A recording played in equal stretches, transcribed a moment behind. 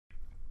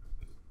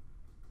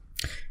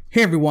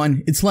Hey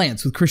everyone, it's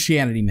Lance with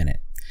Christianity Minute.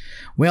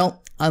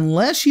 Well,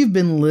 unless you've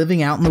been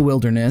living out in the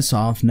wilderness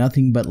off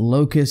nothing but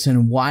locusts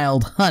and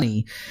wild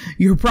honey,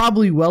 you're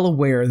probably well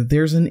aware that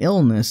there's an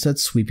illness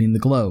that's sweeping the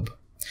globe.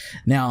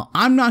 Now,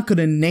 I'm not going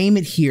to name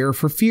it here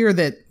for fear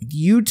that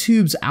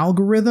YouTube's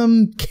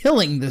algorithm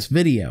killing this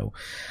video,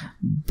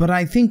 but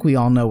I think we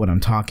all know what I'm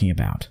talking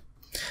about.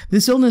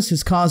 This illness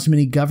has caused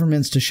many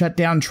governments to shut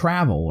down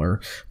travel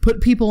or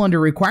put people under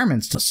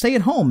requirements to stay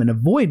at home and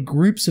avoid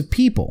groups of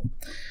people.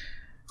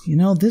 You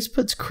know, this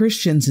puts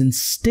Christians in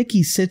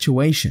sticky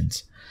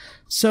situations.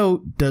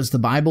 So, does the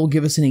Bible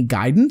give us any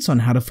guidance on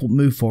how to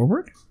move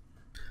forward?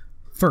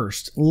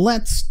 First,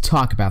 let's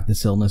talk about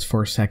this illness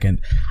for a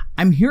second.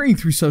 I'm hearing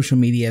through social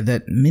media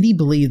that many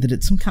believe that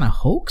it's some kind of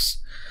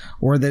hoax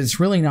or that it's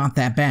really not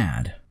that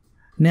bad.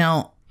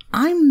 Now,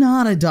 I'm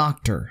not a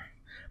doctor,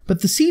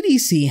 but the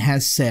CDC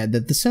has said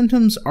that the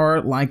symptoms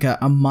are like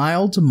a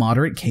mild to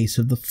moderate case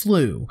of the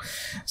flu.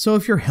 So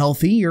if you're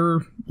healthy,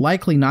 you're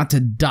likely not to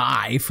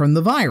die from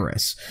the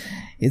virus.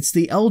 It's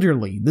the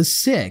elderly, the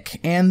sick,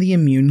 and the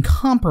immune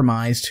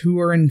compromised who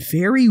are in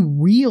very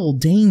real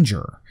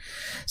danger.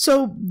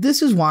 So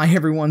this is why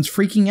everyone's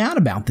freaking out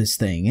about this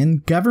thing,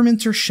 and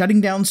governments are shutting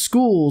down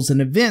schools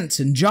and events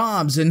and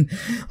jobs and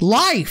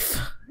life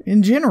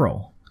in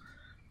general.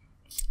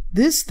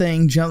 This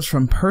thing jumps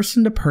from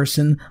person to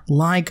person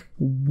like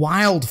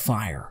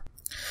wildfire.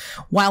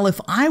 While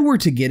if I were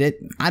to get it,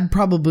 I'd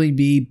probably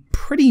be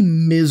pretty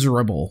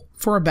miserable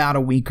for about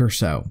a week or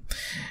so.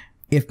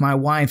 If my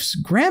wife's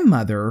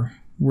grandmother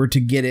were to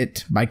get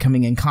it by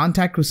coming in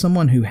contact with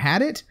someone who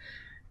had it,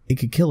 it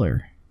could kill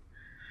her.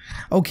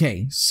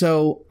 Okay,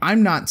 so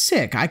I'm not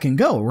sick. I can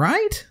go,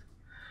 right?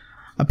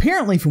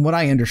 Apparently, from what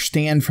I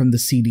understand from the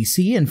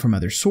CDC and from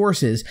other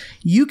sources,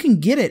 you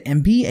can get it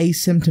and be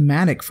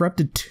asymptomatic for up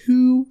to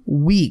 2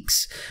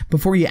 weeks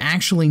before you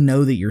actually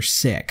know that you're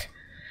sick.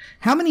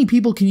 How many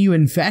people can you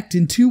infect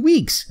in 2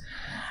 weeks?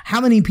 How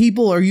many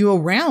people are you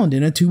around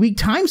in a 2-week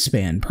time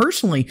span?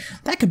 Personally,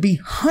 that could be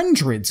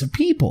hundreds of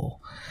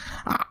people.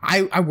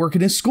 I work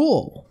in a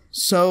school,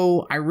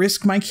 so I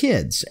risk my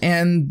kids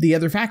and the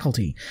other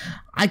faculty.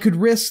 I could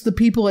risk the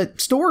people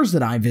at stores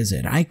that I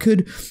visit. I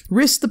could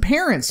risk the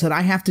parents that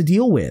I have to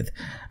deal with.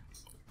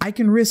 I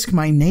can risk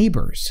my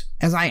neighbors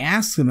as I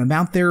ask them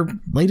about their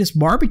latest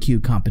barbecue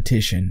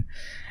competition.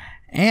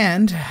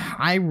 And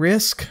I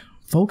risk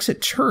folks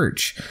at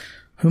church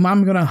whom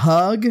I'm going to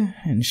hug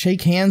and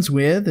shake hands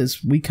with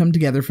as we come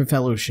together for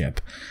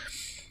fellowship.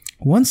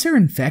 Once they're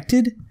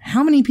infected,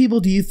 how many people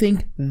do you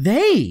think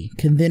they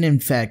can then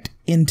infect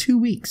in 2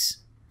 weeks?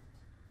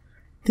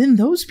 Then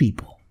those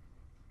people.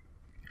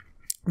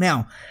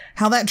 Now,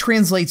 how that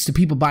translates to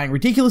people buying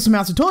ridiculous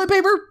amounts of toilet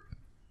paper,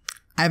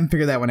 I haven't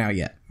figured that one out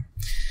yet.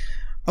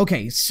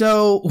 Okay,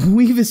 so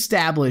we've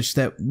established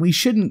that we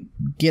shouldn't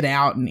get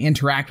out and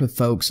interact with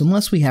folks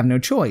unless we have no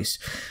choice.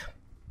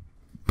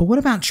 But what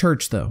about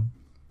church, though?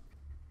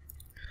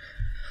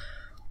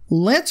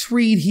 Let's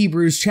read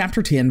Hebrews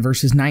chapter 10,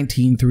 verses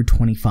 19 through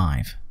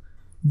 25.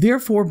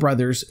 Therefore,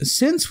 brothers,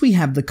 since we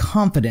have the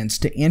confidence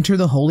to enter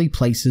the holy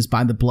places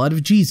by the blood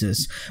of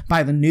Jesus,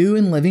 by the new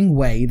and living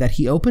way that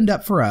he opened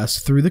up for us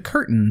through the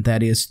curtain,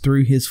 that is,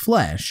 through his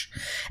flesh,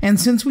 and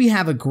since we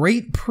have a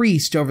great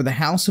priest over the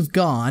house of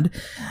God,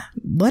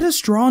 let us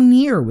draw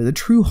near with a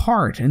true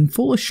heart and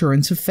full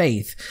assurance of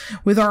faith,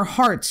 with our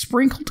hearts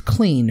sprinkled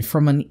clean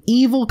from an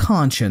evil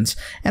conscience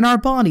and our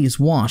bodies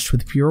washed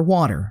with pure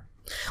water.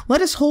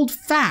 Let us hold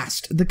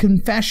fast the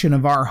confession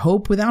of our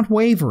hope without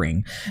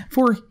wavering,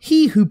 for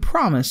he who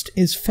promised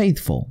is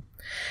faithful.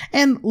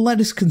 And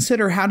let us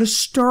consider how to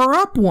stir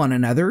up one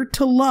another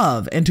to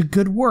love and to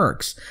good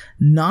works,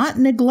 not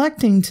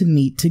neglecting to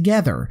meet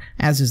together,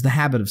 as is the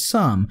habit of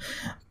some,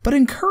 but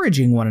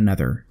encouraging one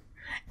another,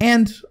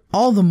 and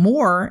all the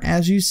more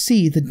as you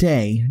see the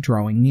day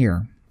drawing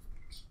near.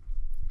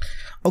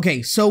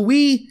 Okay, so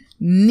we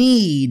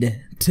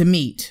need to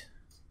meet.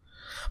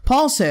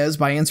 Paul says,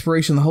 by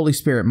inspiration of the Holy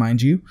Spirit,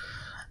 mind you,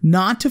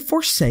 not to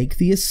forsake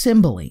the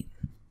assembly.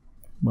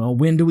 Well,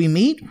 when do we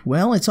meet?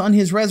 Well, it's on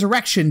his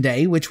resurrection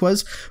day, which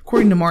was,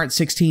 according to Mark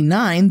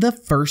 16:9, the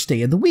first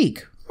day of the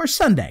week, or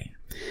Sunday.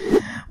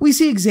 We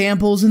see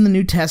examples in the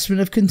New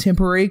Testament of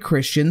contemporary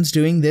Christians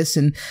doing this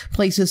in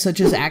places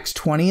such as Acts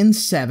 20 and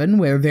 7,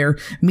 where they're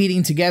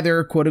meeting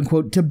together,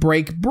 quote-unquote, to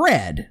break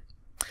bread.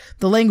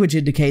 The language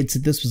indicates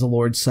that this was a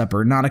Lord's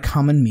Supper, not a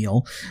common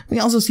meal. We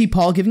also see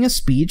Paul giving a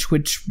speech,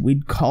 which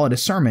we'd call it a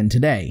sermon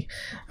today,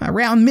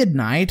 around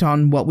midnight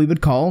on what we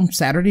would call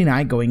Saturday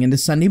night going into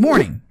Sunday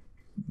morning.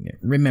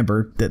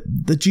 Remember that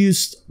the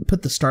Jews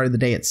put the start of the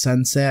day at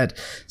sunset,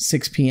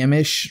 6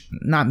 p.m.-ish,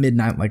 not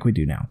midnight like we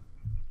do now.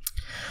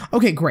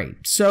 Okay, great.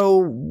 So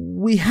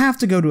we have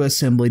to go to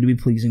assembly to be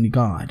pleasing to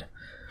God.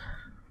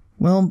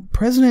 Well,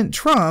 President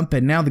Trump,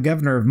 and now the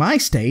governor of my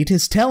state,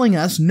 is telling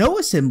us no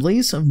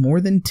assemblies of more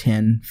than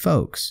 10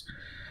 folks.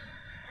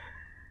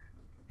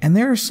 And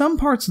there are some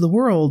parts of the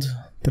world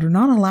that are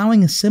not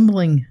allowing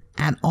assembling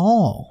at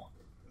all,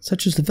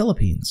 such as the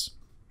Philippines.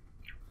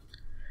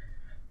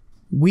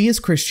 We as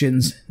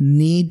Christians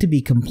need to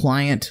be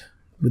compliant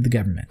with the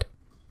government.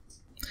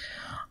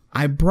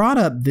 I brought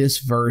up this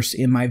verse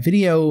in my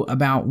video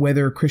about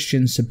whether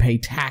Christians should pay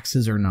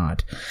taxes or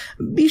not.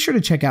 Be sure to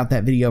check out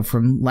that video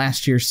from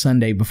last year's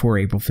Sunday before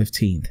April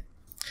 15th.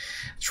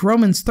 It's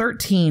Romans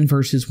 13,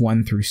 verses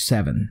 1 through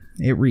 7.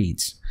 It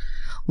reads,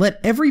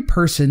 "Let every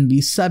person be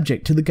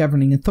subject to the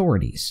governing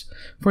authorities,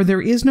 for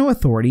there is no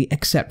authority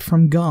except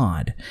from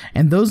God,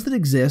 and those that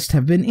exist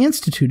have been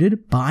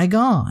instituted by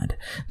God.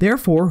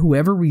 Therefore,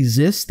 whoever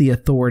resists the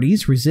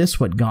authorities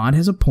resists what God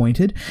has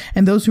appointed,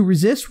 and those who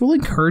resist will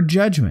incur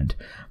judgment.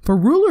 For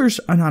rulers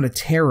are not a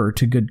terror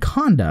to good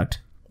conduct,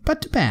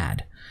 but to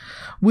bad.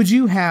 Would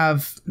you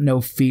have no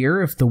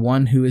fear of the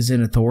one who is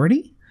in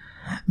authority?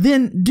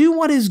 Then do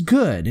what is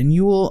good, and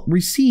you will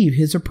receive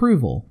his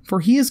approval, for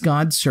he is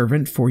God's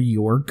servant for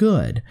your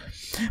good.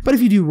 But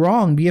if you do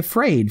wrong, be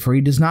afraid, for he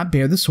does not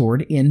bear the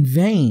sword in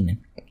vain.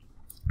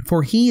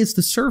 For he is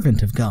the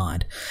servant of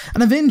God,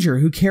 an avenger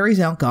who carries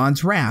out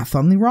God's wrath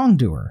on the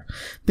wrongdoer.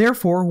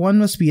 Therefore, one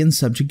must be in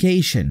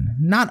subjugation,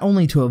 not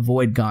only to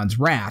avoid God's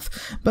wrath,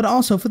 but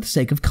also for the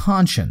sake of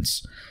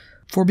conscience.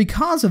 For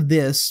because of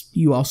this,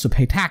 you also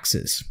pay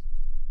taxes.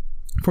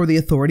 For the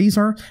authorities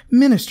are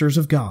ministers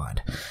of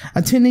God,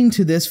 attending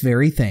to this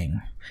very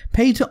thing.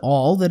 Pay to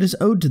all that is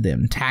owed to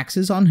them,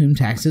 taxes on whom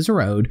taxes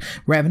are owed,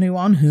 revenue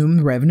on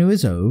whom revenue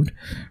is owed,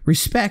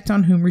 respect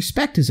on whom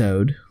respect is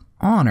owed,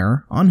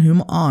 honor on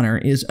whom honor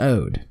is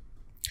owed."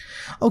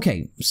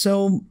 Okay,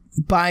 so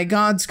by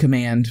God's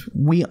command,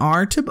 we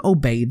are to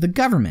obey the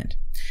government.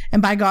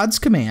 And by God's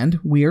command,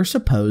 we are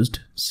supposed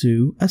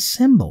to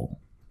assemble.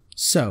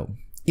 So,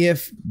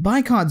 if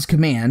by God's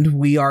command,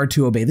 we are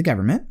to obey the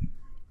government,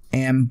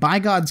 and by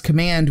God's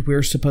command,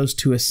 we're supposed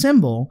to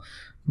assemble,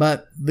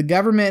 but the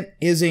government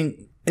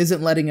isn't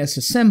letting us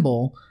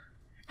assemble,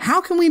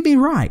 how can we be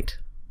right?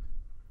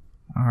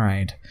 All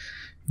right.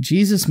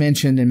 Jesus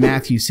mentioned in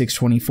Matthew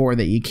 6:24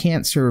 that you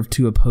can't serve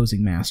two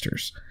opposing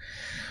masters.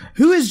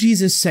 Who is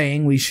Jesus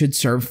saying we should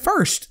serve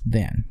first,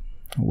 then?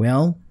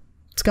 Well,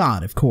 it's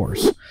God, of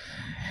course.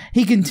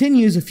 He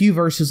continues a few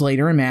verses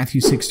later in Matthew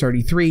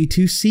 6:33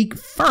 to seek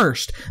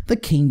first the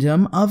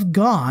kingdom of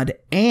God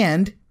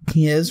and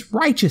his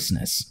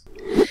righteousness.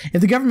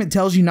 If the government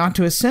tells you not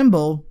to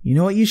assemble, you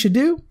know what you should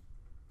do?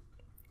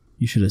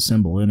 You should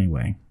assemble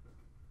anyway.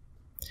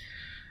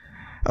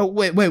 Oh,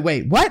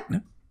 wait, what?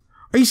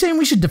 Are you saying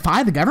we should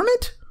defy the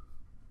government?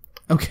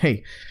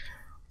 Okay,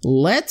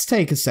 let's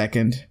take a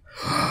second.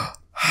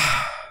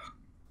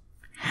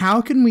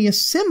 How can we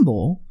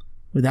assemble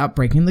without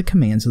breaking the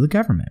commands of the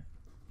government?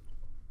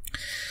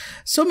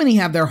 So many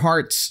have their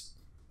hearts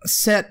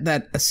set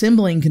that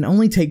assembling can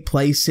only take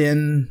place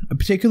in a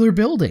particular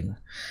building.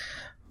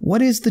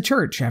 What is the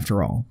church,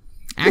 after all?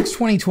 Acts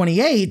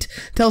 20:28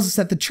 tells us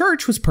that the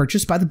church was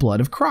purchased by the blood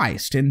of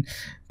Christ. And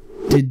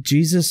did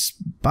Jesus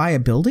buy a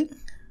building?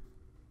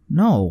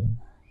 No,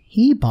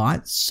 he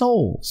bought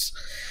souls.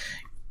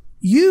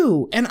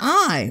 You and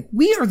I,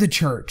 we are the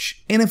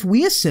church. And if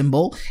we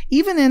assemble,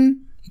 even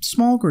in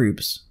small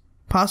groups,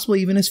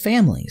 possibly even as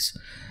families,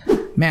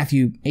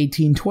 Matthew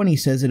 18:20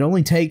 says it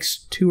only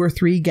takes 2 or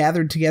 3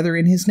 gathered together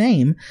in his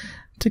name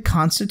to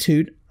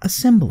constitute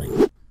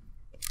assembling.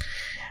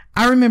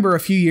 I remember a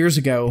few years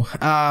ago,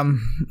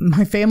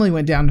 my family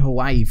went down to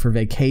Hawaii for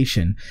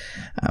vacation.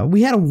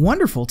 We had a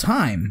wonderful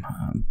time,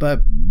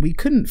 but we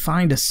couldn't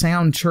find a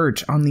sound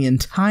church on the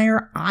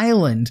entire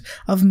island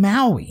of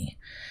Maui.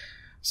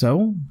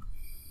 So,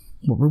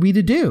 what were we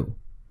to do?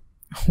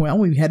 Well,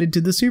 we headed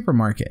to the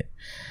supermarket.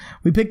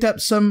 We picked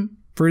up some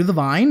fruit of the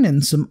vine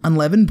and some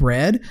unleavened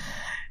bread,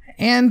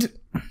 and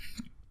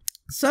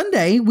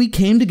Sunday we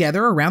came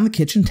together around the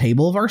kitchen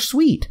table of our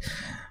suite.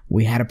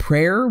 We had a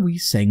prayer, we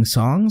sang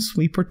songs,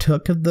 we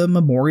partook of the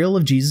memorial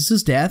of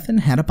Jesus' death, and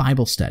had a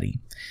Bible study.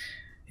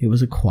 It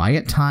was a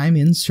quiet time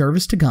in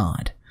service to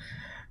God.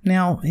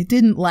 Now, it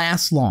didn't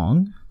last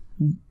long,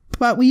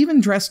 but we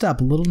even dressed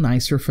up a little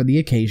nicer for the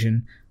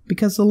occasion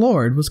because the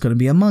Lord was going to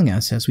be among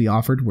us as we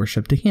offered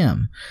worship to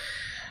Him.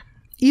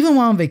 Even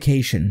while on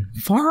vacation,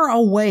 far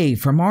away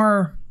from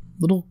our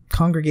little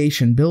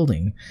congregation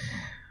building,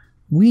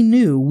 we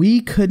knew we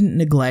couldn't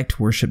neglect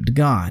worship to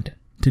God.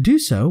 To do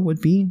so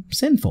would be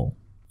sinful.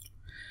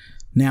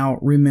 Now,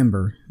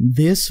 remember,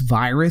 this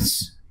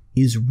virus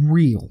is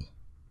real,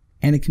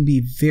 and it can be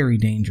very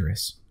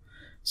dangerous.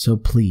 So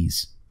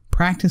please,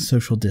 practice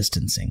social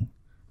distancing.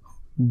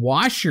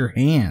 Wash your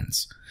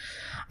hands.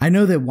 I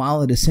know that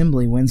while at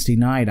assembly Wednesday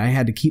night, I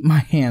had to keep my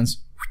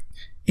hands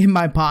in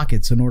my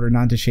pockets in order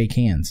not to shake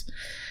hands.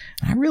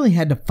 I really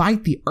had to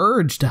fight the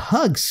urge to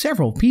hug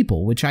several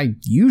people, which I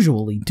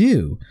usually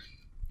do.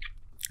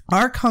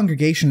 Our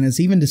congregation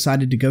has even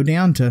decided to go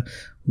down to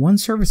one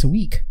service a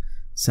week,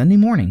 Sunday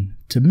morning,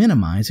 to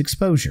minimize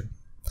exposure.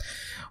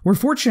 We're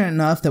fortunate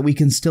enough that we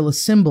can still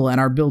assemble at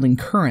our building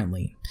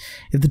currently.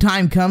 If the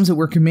time comes that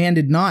we're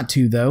commanded not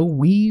to, though,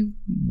 we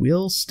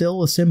will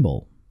still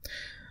assemble.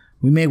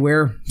 We may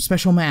wear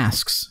special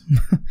masks.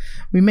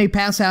 We may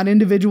pass out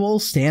individual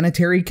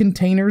sanitary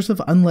containers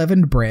of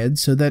unleavened bread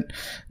so that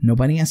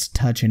nobody has to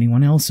touch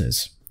anyone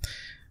else's.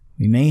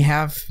 We may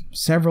have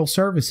several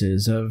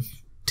services of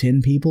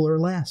 10 people or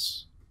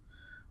less.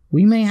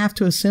 We may have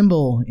to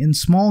assemble in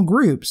small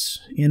groups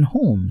in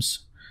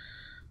homes.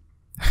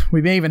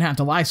 We may even have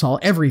to Lysol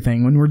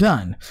everything when we're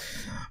done.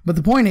 But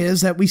the point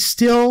is that we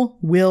still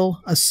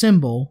will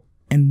assemble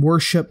and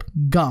worship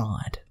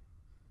God,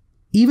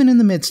 even in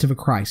the midst of a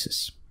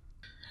crisis.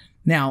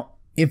 Now,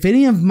 if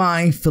any of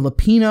my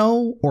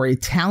Filipino or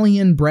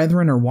Italian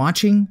brethren are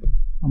watching,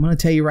 I'm going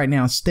to tell you right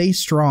now, stay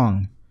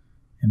strong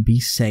and be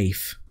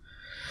safe.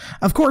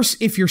 Of course,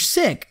 if you're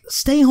sick,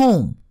 stay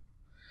home.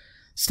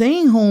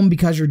 Staying home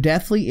because you're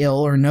deathly ill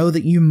or know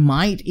that you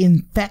might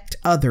infect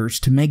others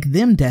to make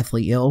them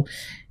deathly ill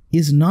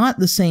is not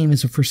the same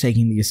as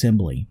forsaking the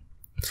assembly.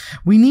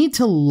 We need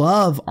to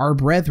love our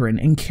brethren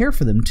and care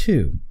for them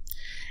too.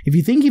 If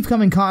you think you've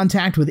come in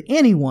contact with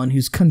anyone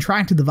who's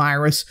contracted the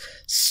virus,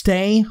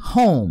 stay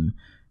home.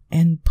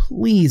 And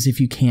please,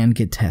 if you can,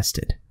 get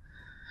tested.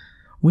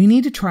 We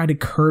need to try to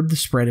curb the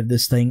spread of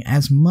this thing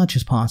as much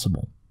as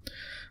possible.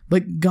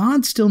 But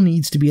God still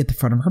needs to be at the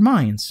front of our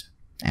minds,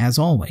 as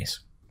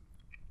always.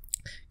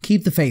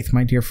 Keep the faith,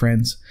 my dear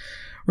friends.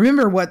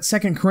 Remember what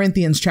 2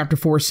 Corinthians chapter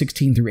 4,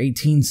 16 through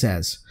 18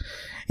 says.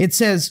 It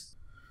says,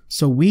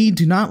 "So we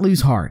do not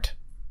lose heart.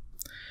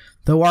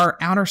 Though our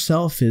outer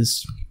self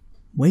is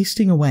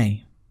wasting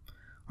away,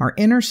 our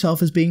inner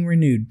self is being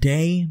renewed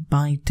day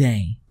by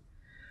day.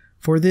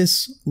 For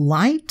this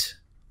light,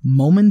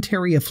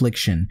 momentary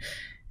affliction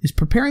is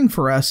preparing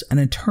for us an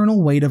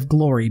eternal weight of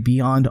glory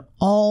beyond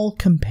all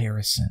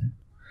comparison,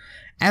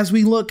 as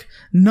we look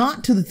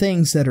not to the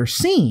things that are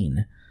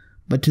seen,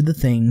 but to the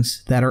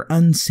things that are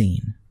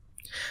unseen.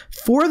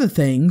 For the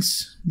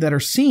things that are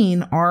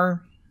seen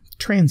are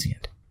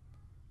transient,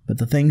 but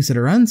the things that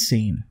are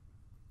unseen,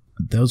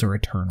 those are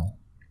eternal."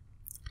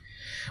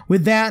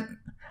 With that,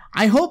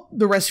 I hope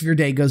the rest of your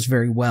day goes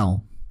very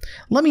well.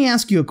 Let me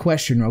ask you a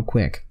question real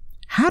quick.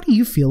 How do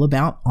you feel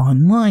about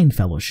online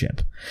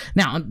fellowship?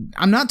 Now,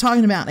 I'm not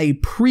talking about a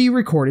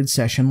pre-recorded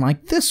session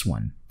like this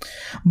one,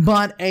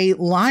 but a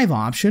live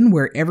option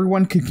where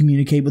everyone can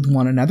communicate with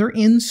one another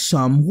in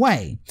some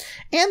way.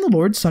 And the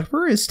Lord's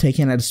Supper is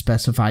taken at a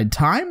specified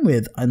time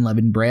with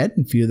unleavened bread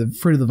and fruit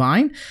of the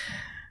vine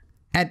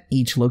at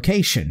each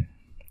location.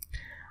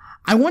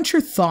 I want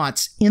your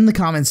thoughts in the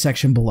comments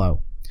section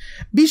below.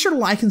 Be sure to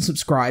like and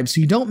subscribe so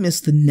you don't miss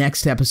the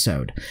next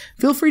episode.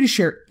 Feel free to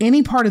share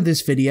any part of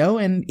this video,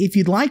 and if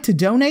you'd like to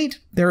donate,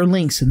 there are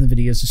links in the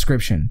video's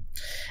description.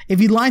 If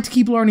you'd like to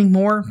keep learning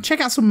more,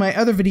 check out some of my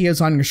other videos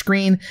on your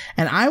screen,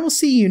 and I will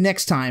see you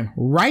next time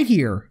right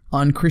here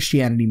on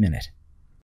Christianity Minute.